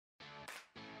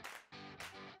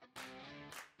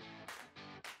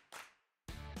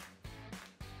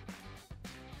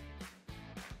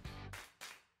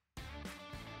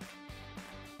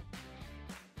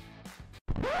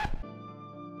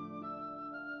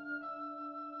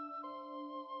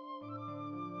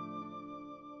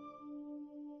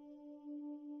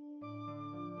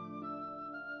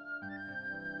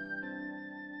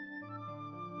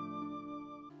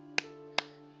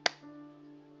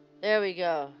There we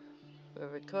go. We're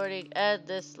recording, and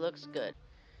this looks good.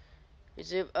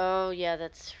 Resume. Oh, yeah,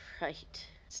 that's right.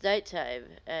 It's nighttime,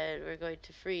 and we're going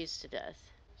to freeze to death.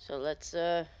 So let's,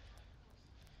 try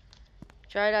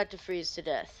not to freeze to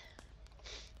death.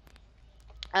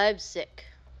 I'm sick.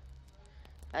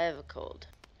 I have a cold.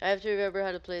 I have to remember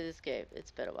how to play this game. It's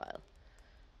been a while.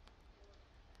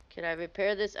 Can I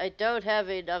repair this? I don't have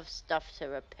enough stuff to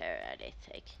repair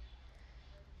anything.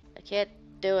 I can't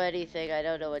do anything. I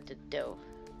don't know what to do.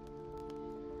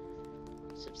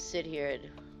 So sit here and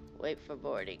wait for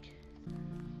morning.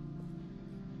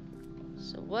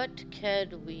 So what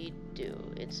can we do?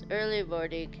 It's early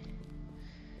morning.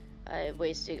 I am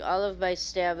wasting all of my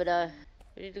stamina.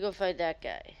 We need to go find that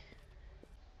guy.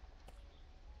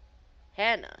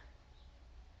 Hannah.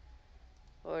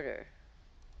 Order.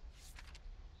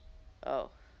 Oh.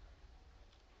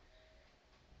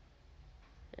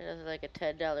 That's like a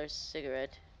 $10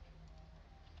 cigarette.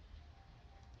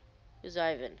 Who's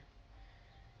Ivan?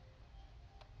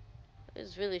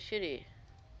 It's really shitty.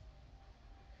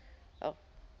 Oh.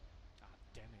 Ah,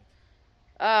 damn it.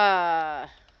 Ah.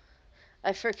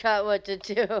 I forgot what to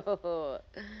do.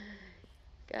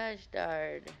 Gosh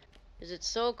darn. Is it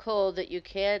so cold that you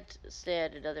can't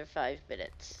stand another 5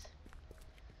 minutes?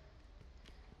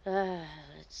 Ah,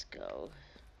 let's go.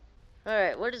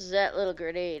 Alright, what does that little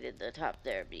grenade in the top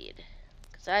there mean?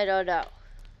 Because I don't know.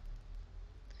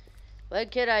 When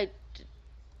can I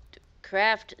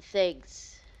craft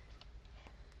things?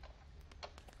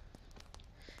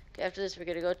 After this, we're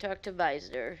gonna go talk to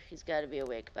Meisner. He's gotta be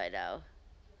awake by now.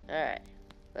 Alright.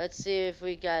 Let's see if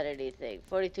we got anything.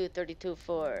 42, 32,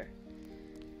 4.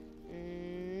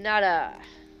 Nada.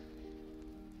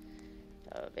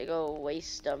 A big ol'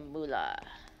 waste of moolah.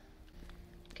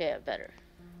 Okay, I'm better.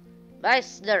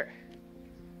 Meisner.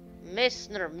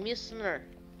 Meisner.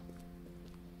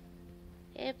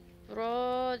 Hey,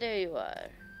 bro, there you are.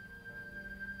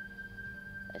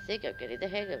 I think I'm getting the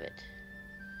hang of it.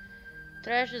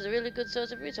 Trash is a really good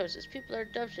source of resources. People are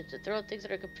dumb shits that throw out things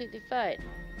that are completely fine.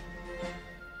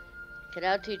 Can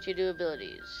now teach you new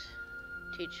abilities.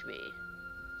 Teach me.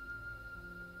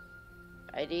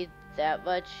 I need that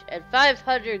much. And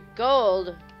 500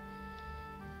 gold?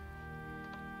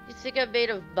 You think I'm made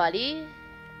of money?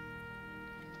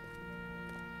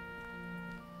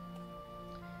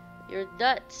 You're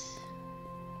nuts.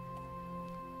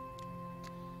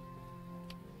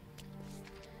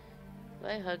 Am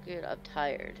I hungry? I'm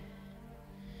tired.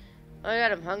 Oh my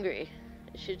god, I'm hungry.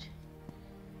 I should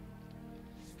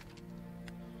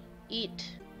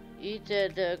eat. Eat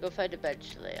and go find a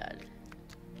bench to lay on.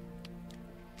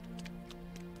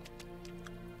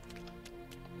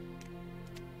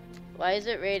 Why is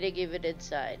it raining even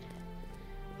inside?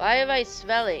 Why am I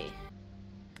smelly?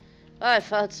 Oh, I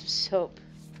found some soap.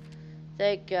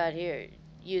 Thank God. Here,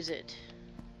 use it.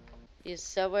 It's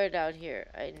somewhere down here.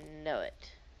 I know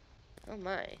it. Oh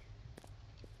my.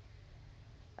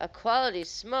 A quality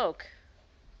smoke.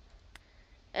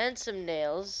 And some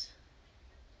nails.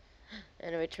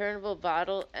 And a returnable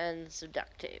bottle and some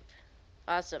duct tape.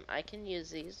 Awesome. I can use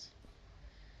these.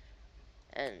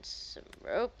 And some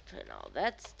rope and all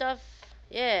that stuff.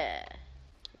 Yeah.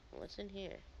 What's in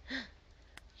here?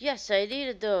 Yes, I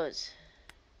needed those.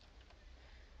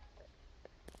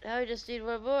 Now I just need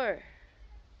one more.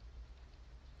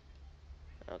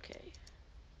 Okay.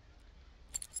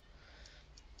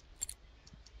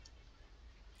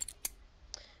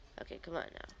 Okay, come on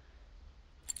now.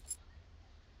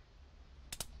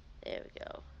 There we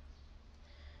go.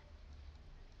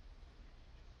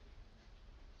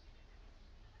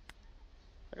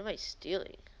 What am I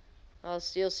stealing? I'll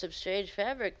steal some strange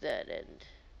fabric then, and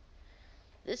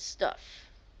this stuff.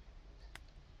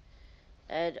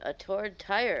 And a torn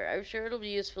tire. I'm sure it'll be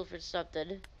useful for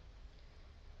something.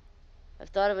 I've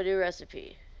thought of a new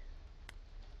recipe.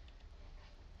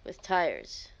 With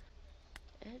tires.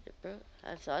 And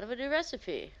I've thought of a new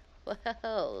recipe.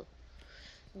 Well,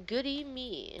 goody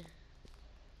me.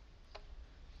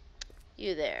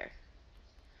 You there.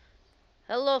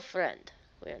 Hello, friend.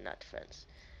 We are not friends.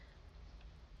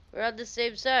 We're on the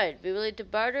same side. Be willing to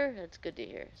barter? That's good to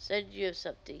hear. Said you have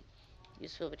something.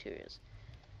 Useful materials.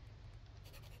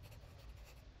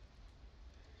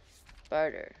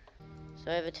 Barter.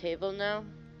 So I have a table now?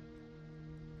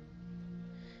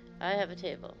 I have a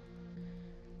table.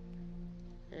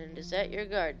 And is that your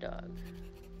guard dog?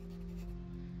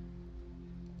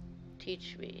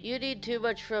 Teach me. You need too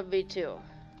much from me too.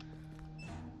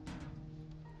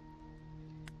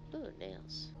 Ooh,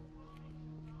 nails.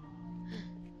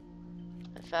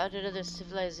 I found another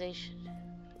civilization.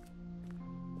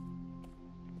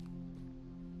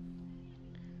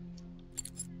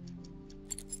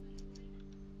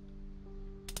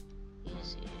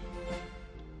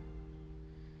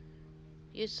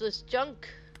 Useless junk.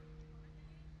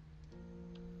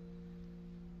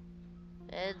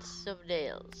 And some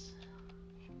nails.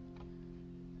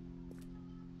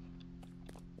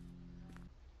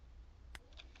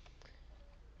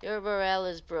 Your morale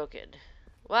is broken.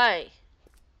 Why?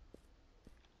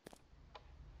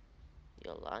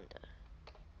 Yolanda.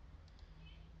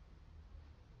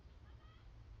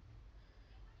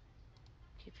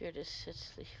 Keep your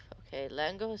distance. Okay,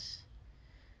 Langos.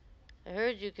 I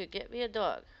heard you could get me a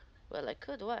dog. Well, I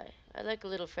could. Why? I like a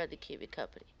little friend to keep me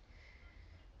company.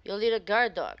 You'll need a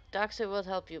guard dog. Dachshund won't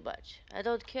help you much. I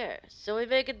don't care. So we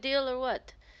make a deal or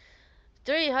what?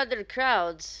 300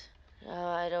 crowns. Oh,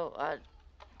 I don't want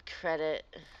credit.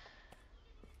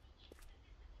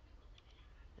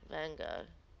 Manga.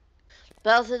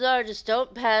 Balthazar, just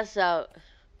don't pass out.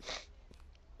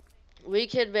 We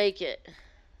can make it.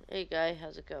 Hey, guy,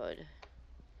 how's it going?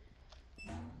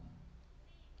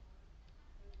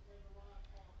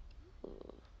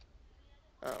 Ooh.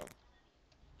 Oh.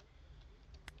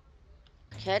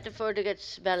 Can't afford to get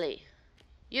smelly.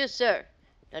 You, sir.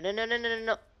 No, no, no, no, no, no,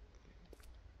 no.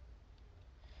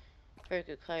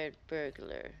 Acquired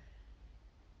burglar.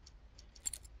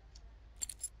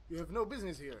 You have no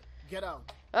business here. Get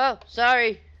out. Oh,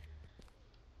 sorry.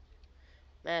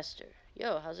 Master.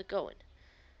 Yo, how's it going?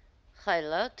 Hi,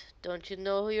 lot. Don't you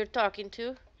know who you're talking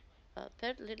to?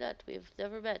 Apparently not. We've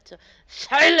never met. So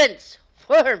silence,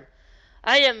 worm.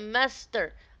 I am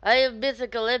master. I am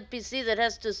mythical NPC that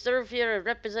has to serve here and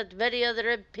represent many other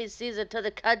NPCs until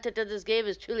the content of this game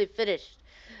is truly finished.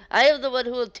 I am the one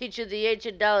who will teach you the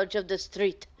ancient knowledge of the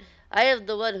street. I am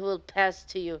the one who will pass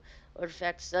to you, or in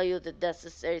fact sell you the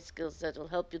necessary skills that will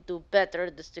help you do better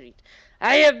in the street.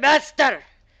 I am master!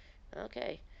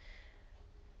 Okay.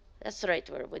 That's right,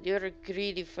 worm. When you're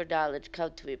greedy for knowledge,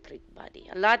 come to me, bring money.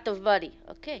 A lot of money.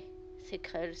 Okay. I think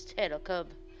I understand. I'll come.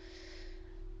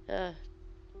 Uh,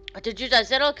 did you? I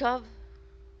said I'll come.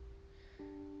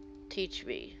 Teach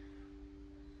me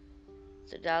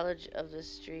the knowledge of the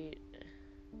street.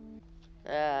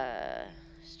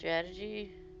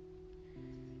 Strategy.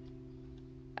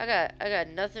 I got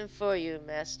nothing for you,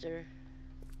 master.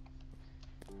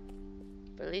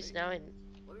 But at least now I.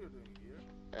 What are you doing here?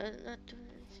 I'm not doing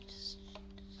anything.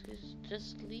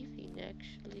 Just leaving,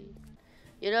 actually.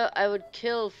 You know, I would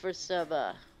kill for some.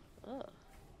 Oh.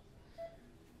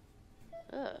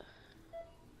 Oh.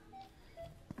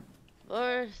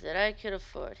 More than I could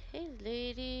afford. Hey,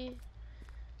 lady.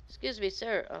 Excuse me,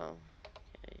 sir. Oh.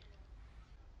 Okay.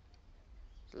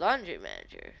 Laundry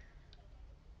manager.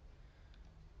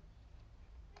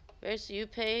 Where so you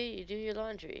pay, you do your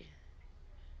laundry.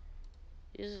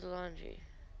 Use the laundry.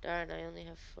 Darn, I only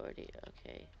have 40.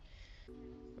 Okay.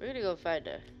 We're gonna go find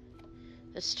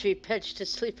a street bench to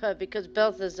sleep on because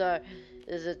Balthazar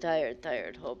is a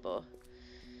tired hobo.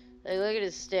 Like, look at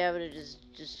his stamina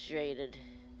just drained.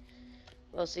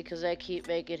 Mostly because I keep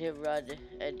making him run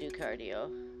and do cardio.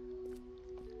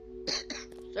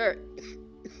 Sir.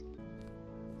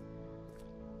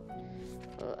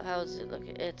 Well, how's it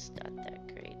looking? It's not that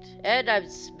great. And I'm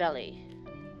smelly.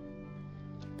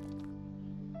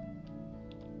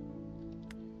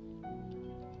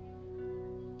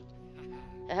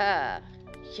 Ah,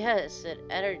 yes, an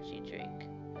energy drink.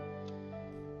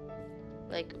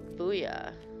 Like,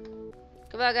 booyah.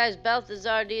 Come on, guys,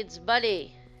 Balthazar needs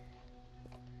money.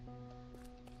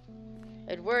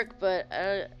 I'd work, but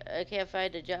I can't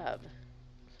find a job.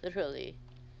 Literally.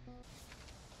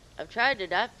 I'm trying to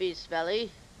not be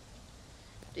smelly.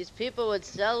 These people would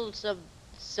sell some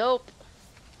soap.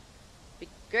 Be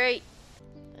great.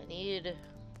 I need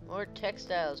more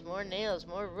textiles, more nails,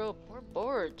 more rope, more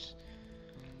boards.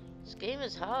 This game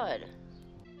is hard.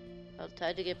 I'm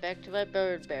time to get back to my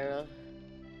bird barrel.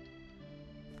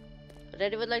 Would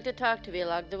anyone like to talk to me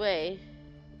along the way?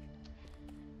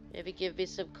 Maybe give me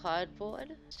some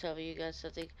cardboard? Tell me you got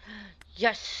something.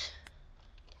 Yes!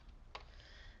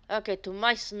 Okay, to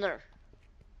Meissner.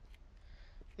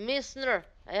 Meissner,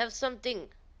 I have something.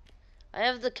 I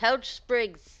have the couch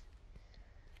springs.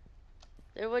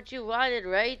 They're what you wanted,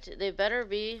 right? They better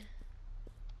be.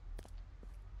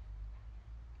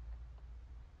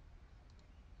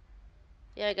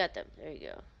 Yeah, I got them. There you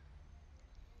go.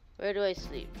 Where do I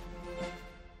sleep?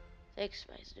 Thanks,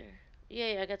 Meissner.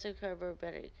 Yay, I got some cardboard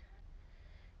bedding.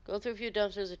 Go through a few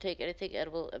dumpsters or take anything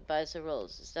edible and buy some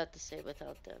rolls. It's not the same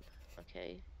without them.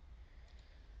 Okay.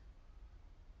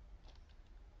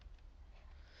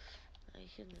 I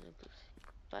can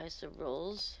buy some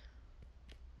rolls.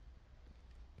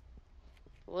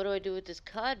 What do I do with this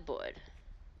cardboard?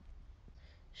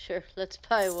 Sure, let's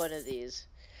buy one of these.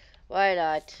 Why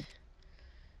not?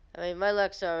 I mean, my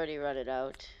luck's already running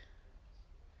out.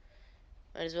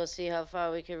 Might as well see how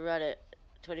far we can run it.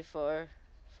 24,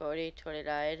 40,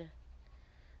 29.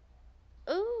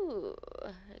 Ooh,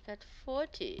 I got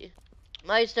 40.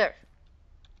 Meister,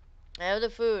 I have the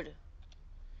food.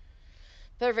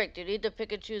 Perfect. You need to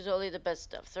pick and choose only the best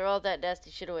stuff. Throw all that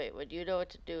nasty shit away. When you know what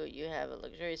to do, you have a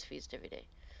luxurious feast every day.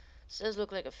 This does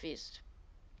look like a feast.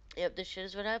 Yep, this shit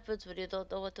is what happens when you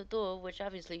don't know what to do, which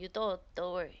obviously you don't.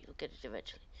 Don't worry, you'll get it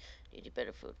eventually. You need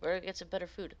better food. Where do I get some better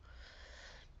food?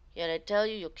 Yet I tell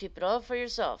you, you'll keep it all for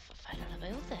yourself. I'll find out on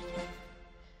my own then.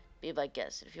 Be my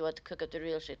guest. And if you want to cook up the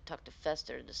real shit, talk to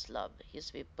Fester in the slum. He used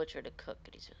to be a butcher and a cook,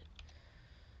 and he's really...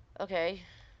 Okay.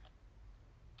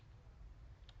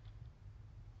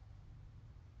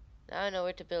 Now I know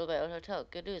where to build my own hotel.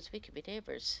 Good news, we can be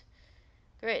neighbors.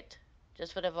 Great.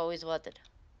 Just what I've always wanted.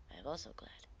 I am also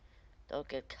glad. Don't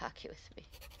get cocky with me.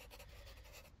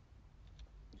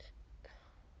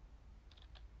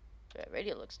 That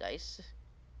radio looks nice.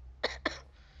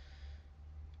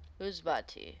 Who's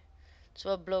Monty? It's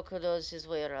one bloke who knows his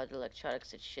way around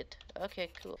electronics and shit. Okay,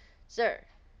 cool. Sir.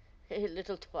 Hey,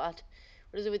 little twat.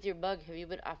 What is it with your mug? Have you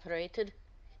been operated?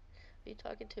 Are you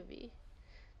talking to me?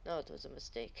 No, it was a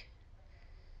mistake.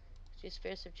 Could you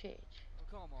spare some change? Oh,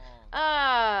 come on.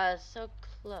 Ah, so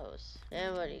close.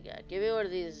 And what do you got? Give me one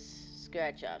of these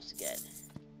scratch-offs again.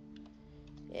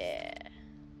 Yeah.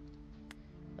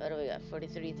 What do we got?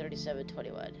 43, 37,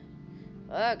 21.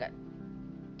 Well, I got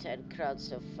 10 crowns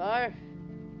so far.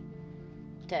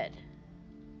 10.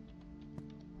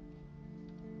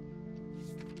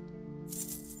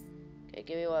 Okay,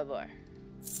 give me one more.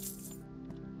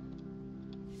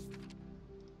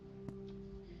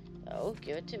 Oh,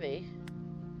 give it to me.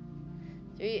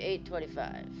 3, 8,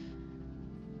 25.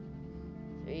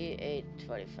 3, 8,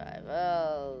 25.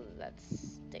 Well, that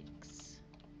stinks.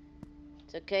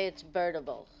 It's okay, it's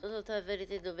burnable. I don't have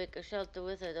anything to make a shelter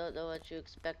with. I don't know what you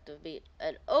expect of me.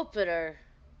 An opener?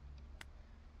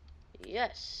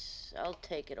 Yes, I'll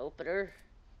take an opener.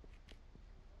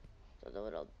 Don't know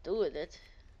what I'll do with it.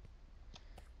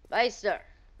 Meister!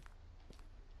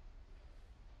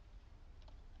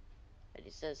 And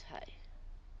he says hi.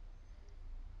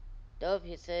 Nope,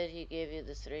 he said he gave you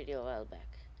this radio a while back.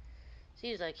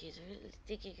 Seems like he's really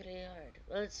thinking really hard.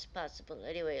 Well, it's possible.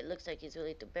 Anyway, it looks like he's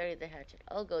willing to bury the hatchet.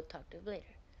 I'll go talk to him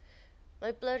later.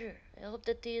 My pleasure. I hope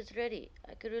the tea is ready.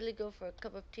 I could really go for a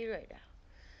cup of tea right now.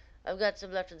 I've got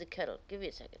some left in the kettle. Give me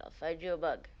a second. I'll find you a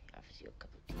mug. He offers you a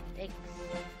cup of tea. Thanks.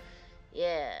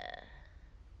 Yeah.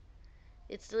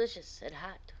 It's delicious and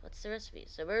hot. What's the recipe?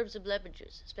 Some herbs and lemon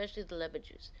juice, especially the lemon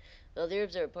juice. Well, the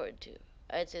herbs are important too.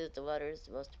 I'd say that the water is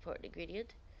the most important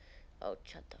ingredient. Oh,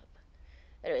 shut up.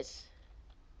 Anyways,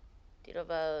 do you know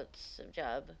about some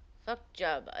job? Fuck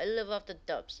job. I live off the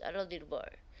dumps. I don't need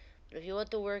more. But if you want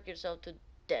to work yourself to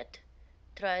death,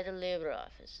 try the labor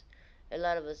office. A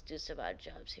lot of us do some odd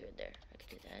jobs here and there. I can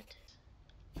do that.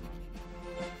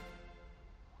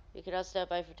 You can all stop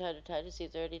by from time to time to see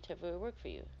if there are any temporary work for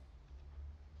you.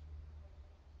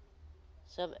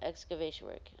 Some excavation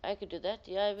work. I could do that.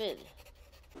 Yeah, I'm in.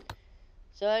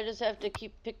 So I just have to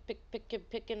keep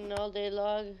picking all day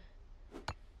long.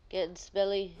 Getting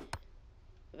smelly.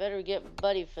 I better get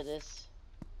money for this.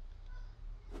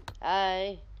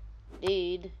 I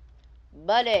need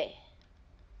money.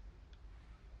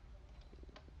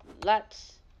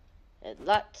 Lots and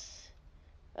lots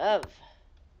of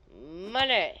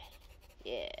money.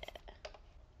 Yeah.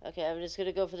 Okay, I'm just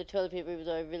gonna go for the toilet paper even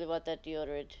though I really want that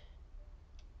deodorant.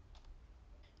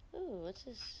 Ooh, what's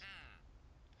this?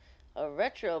 A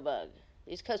retro bug.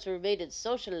 These cups were made in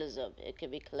socialism. It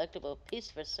can be a collectible piece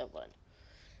for someone.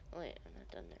 Oh wait, I'm not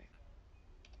done there.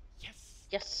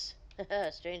 Yes.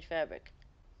 Yes. Strange fabric.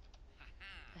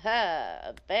 Ha!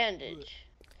 A bandage.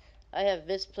 I have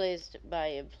misplaced my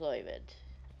employment.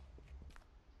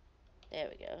 There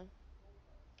we go.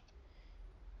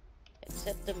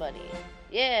 Accept the money.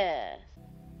 Yeah!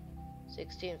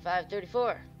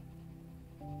 16,534.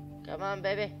 Come on,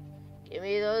 baby. Give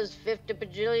me those 50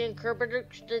 bajillion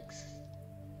Kerberdick sticks.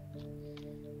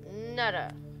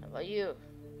 Nada. How about you?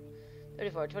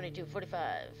 34, 22,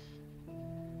 45.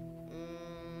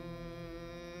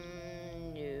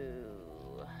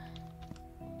 No.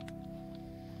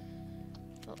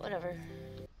 But whatever.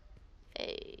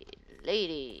 Hey,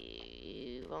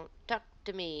 lady. You won't talk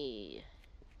to me.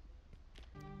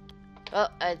 Well,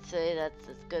 I'd say that's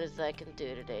as good as I can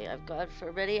do today. I've gone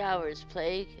for many hours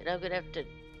playing, and I'm gonna have to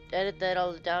edit that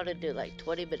all down into like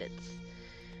 20 minutes.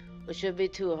 Which shouldn't be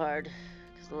too hard,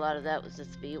 because a lot of that was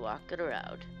just me walking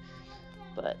around.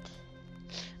 But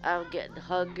I'm getting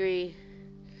hungry.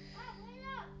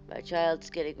 My child's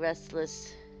getting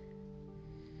restless.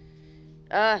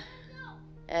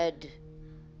 And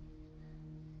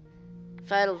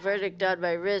final verdict on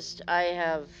my wrist, I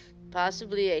have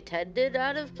possibly a tendon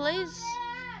out of place.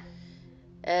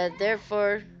 And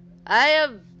therefore, I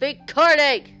am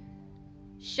recording!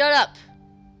 Shut up!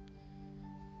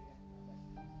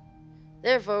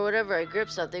 Therefore, whenever I grip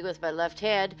something with my left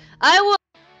hand, I will